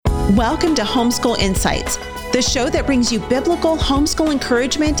Welcome to Homeschool Insights, the show that brings you biblical homeschool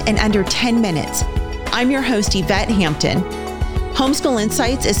encouragement in under 10 minutes. I'm your host, Yvette Hampton. Homeschool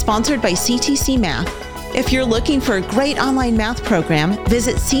Insights is sponsored by CTC Math. If you're looking for a great online math program,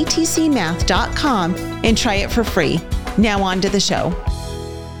 visit ctcmath.com and try it for free. Now on to the show.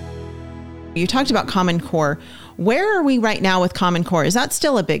 You talked about Common Core. Where are we right now with Common Core? Is that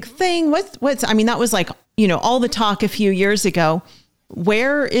still a big thing? That was like, all the talk a few years ago.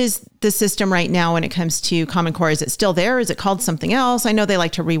 Where is the system right now when it comes to Common Core? Is it still there? Is it called something else? I know they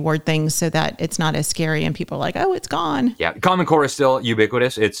like to reword things so that it's not as scary and people are like, oh, it's gone. Yeah, Common Core is still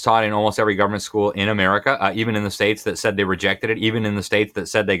ubiquitous. It's taught in almost every government school in America, even in the states that said they rejected it, even in the states that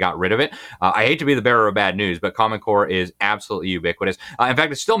said they got rid of it. I hate to be the bearer of bad news, but Common Core is absolutely ubiquitous. In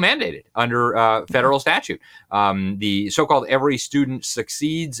fact, it's still mandated under federal statute. The so-called Every Student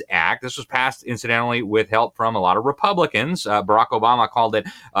Succeeds Act, this was passed, incidentally, with help from a lot of Republicans. Barack Obama called it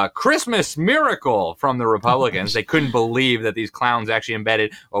a Christmas miracle from the Republicans. They couldn't believe that these clowns actually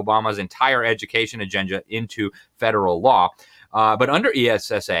embedded Obama's entire education agenda into federal law. But under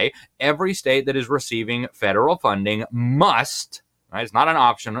ESSA, every state that is receiving federal funding must, right, it's not an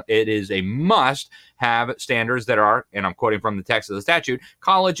option, it is a must, have standards that are, and I'm quoting from the text of the statute,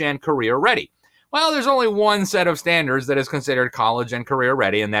 college and career ready. Well, there's only one set of standards that is considered college and career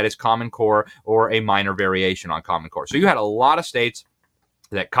ready, and that is Common Core or a minor variation on Common Core. So you had a lot of states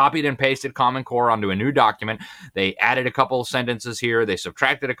that copied and pasted Common Core onto a new document. They added a couple of sentences here. They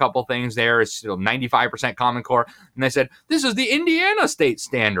subtracted a couple things there. It's still 95% Common Core. And they said, this is the Indiana state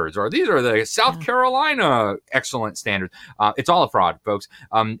standards, or these are the South Carolina excellent standards. It's all a fraud, folks.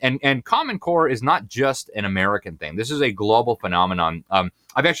 And Common Core is not just an American thing. This is a global phenomenon.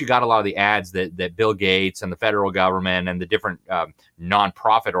 I've actually got a lot of the ads that Bill Gates and the federal government and the different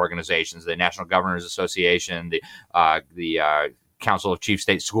nonprofit organizations, the National Governors Association, the Council of Chief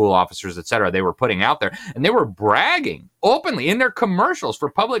State School Officers, et cetera, they were putting out there. And they were bragging openly in their commercials for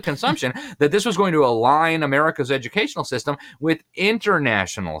public consumption that this was going to align America's educational system with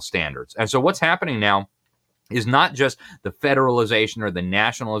international standards. And so what's happening now is not just the federalization or the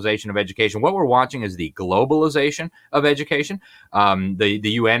nationalization of education. What we're watching is the globalization of education. The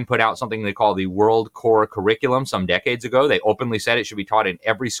UN put out something they call the World Core Curriculum some decades ago. They openly said it should be taught in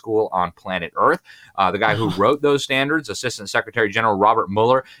every school on planet Earth. The guy who wrote those standards, Assistant Secretary General Robert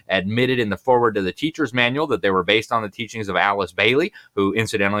Mueller, admitted in the foreword to the teacher's manual that they were based on the teachings of Alice Bailey, who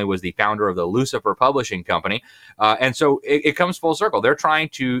incidentally was the founder of the Lucifer Publishing Company. And so it comes full circle. They're trying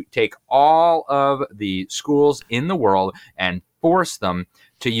to take all of the schools in the world and force them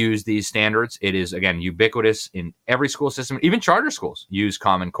to use these standards. It is, again, ubiquitous in every school system. Even charter schools use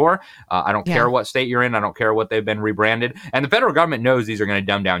Common Core. I don't care what state you're in. I don't care what they've been rebranded. And the federal government knows these are going to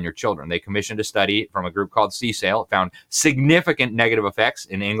dumb down your children. They commissioned a study from a group called CSAIL. It found significant negative effects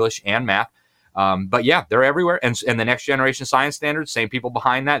in English and math. But yeah, they're everywhere. And the next generation science standards, same people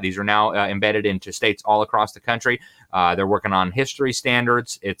behind that. These are now embedded into states all across the country. They're working on history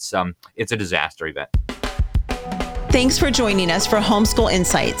standards. It's a disaster event. Thanks for joining us for Homeschool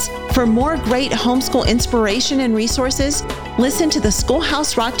Insights. For more great homeschool inspiration and resources, listen to the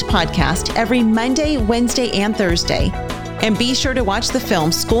Schoolhouse Rocked podcast every Monday, Wednesday, and Thursday. And be sure to watch the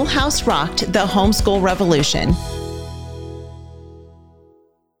film Schoolhouse Rocked: The Homeschool Revolution.